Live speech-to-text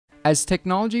As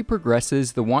technology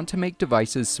progresses, the want to make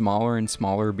devices smaller and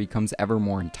smaller becomes ever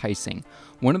more enticing.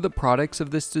 One of the products of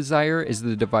this desire is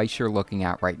the device you're looking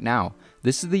at right now.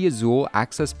 This is the Azul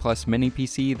Access Plus mini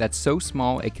PC that's so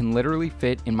small it can literally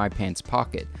fit in my pants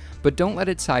pocket. But don't let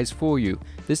its size fool you.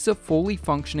 This is a fully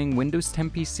functioning Windows 10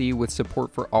 PC with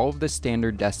support for all of the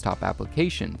standard desktop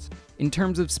applications. In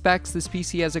terms of specs, this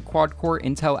PC has a quad-core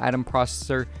Intel Atom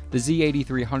processor, the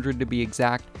Z8300 to be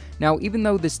exact. Now, even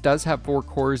though this does have 4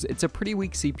 cores, it's a pretty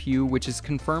weak CPU, which is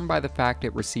confirmed by the fact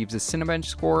it receives a Cinebench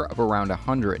score of around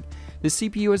 100. The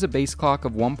CPU has a base clock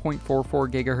of 1.44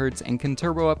 GHz and can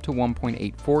turbo up to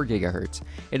 1.84 GHz.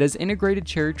 It has integrated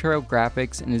Cherry Trail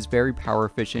graphics and is very power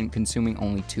efficient, consuming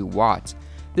only 2 watts.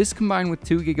 This combined with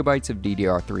 2GB of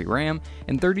DDR3 RAM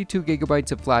and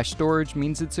 32GB of flash storage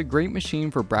means it's a great machine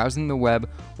for browsing the web,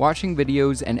 watching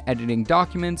videos, and editing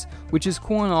documents, which is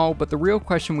cool and all, but the real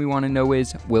question we want to know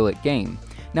is, will it game?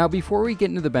 Now, before we get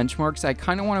into the benchmarks, I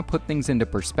kind of want to put things into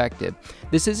perspective.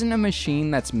 This isn't a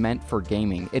machine that's meant for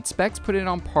gaming. Its specs put it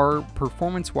on par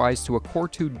performance-wise to a Core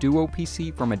 2 Duo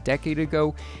PC from a decade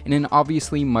ago in an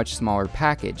obviously much smaller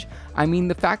package. I mean,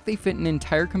 the fact they fit an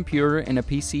entire computer in a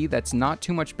PC that's not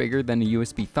too much bigger than a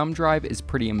USB thumb drive is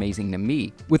pretty amazing to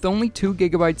me. With only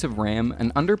 2GB of RAM,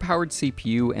 an underpowered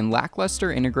CPU, and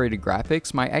lackluster integrated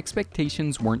graphics, my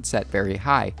expectations weren't set very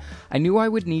high. I knew I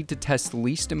would need to test the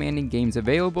least demanding games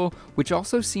available, which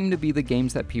also seem to be the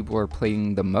games that people are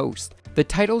playing the most. The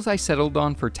titles I settled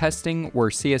on for testing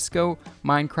were CSGO,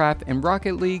 Minecraft, and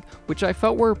Rocket League, which I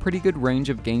felt were a pretty good range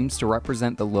of games to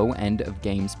represent the low end of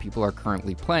games people are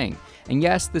currently playing. And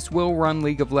yes, this will run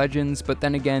League of Legends, but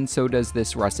then again, so does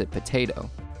this russet potato.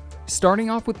 Starting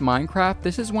off with Minecraft,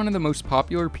 this is one of the most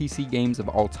popular PC games of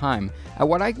all time. At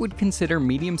what I would consider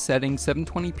medium settings,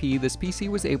 720p, this PC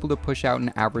was able to push out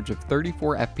an average of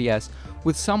 34 FPS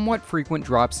with somewhat frequent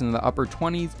drops in the upper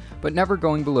 20s, but never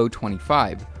going below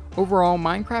 25. Overall,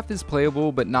 Minecraft is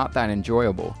playable but not that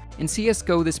enjoyable. In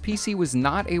CSGO, this PC was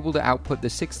not able to output the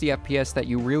 60 FPS that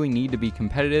you really need to be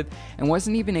competitive and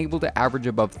wasn't even able to average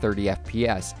above 30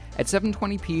 FPS. At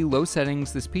 720p low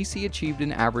settings, this PC achieved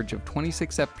an average of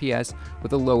 26 FPS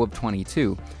with a low of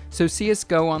 22. So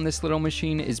CSGO on this little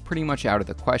machine is pretty much out of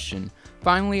the question.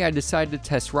 Finally, I decided to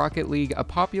test Rocket League, a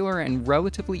popular and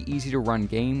relatively easy to run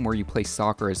game where you play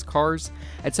soccer as cars.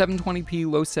 At 720p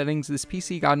low settings, this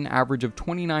PC got an average of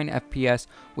 29 FPS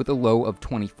with a low of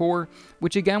 24,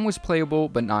 which again was playable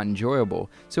but not enjoyable.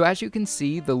 So as you can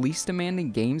see, the least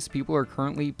demanding games people are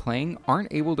currently playing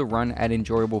aren't able to run at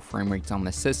enjoyable frame rates on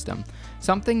the system.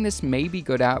 Something this may be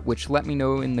good at, which let me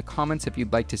know in the comments if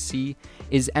you'd like to see,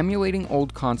 is emulating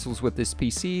old consoles with this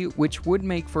PC, which would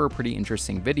make for a pretty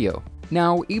interesting video.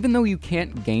 Now, even though you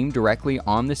can't game directly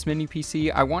on this mini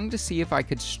PC, I wanted to see if I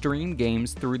could stream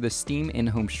games through the Steam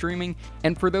in-home streaming,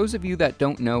 and for those of you that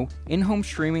don't know, in-home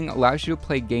streaming allows you to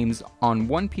play games on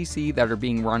one PC that are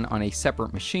being run on a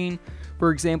separate machine.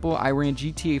 For example, I ran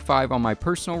GTA 5 on my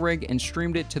personal rig and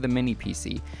streamed it to the mini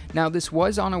PC. Now, this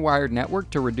was on a wired network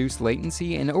to reduce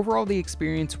latency, and overall the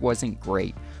experience wasn't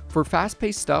great. For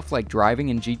fast-paced stuff like driving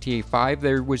in GTA 5,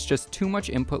 there was just too much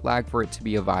input lag for it to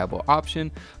be a viable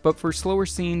option, but for slower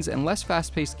scenes and less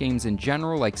fast-paced games in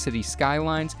general like City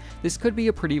Skylines, this could be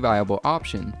a pretty viable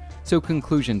option. So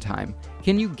conclusion time.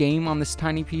 Can you game on this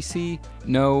tiny PC?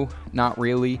 No, not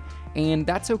really. And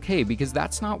that's okay, because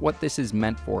that's not what this is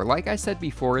meant for. Like I said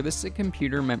before, this is a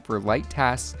computer meant for light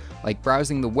tasks like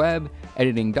browsing the web,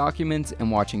 editing documents,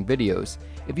 and watching videos.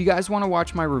 If you guys want to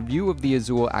watch my review of the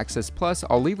Azul Access Plus,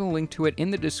 I'll leave a link to it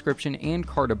in the description and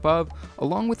card above,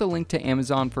 along with a link to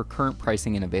Amazon for current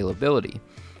pricing and availability.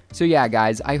 So yeah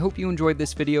guys, I hope you enjoyed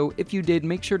this video. If you did,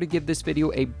 make sure to give this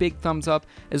video a big thumbs up,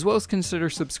 as well as consider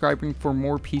subscribing for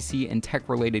more PC and tech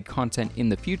related content in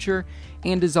the future.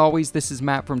 And as always, this is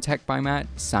Matt from Tech by Matt,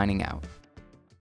 signing out.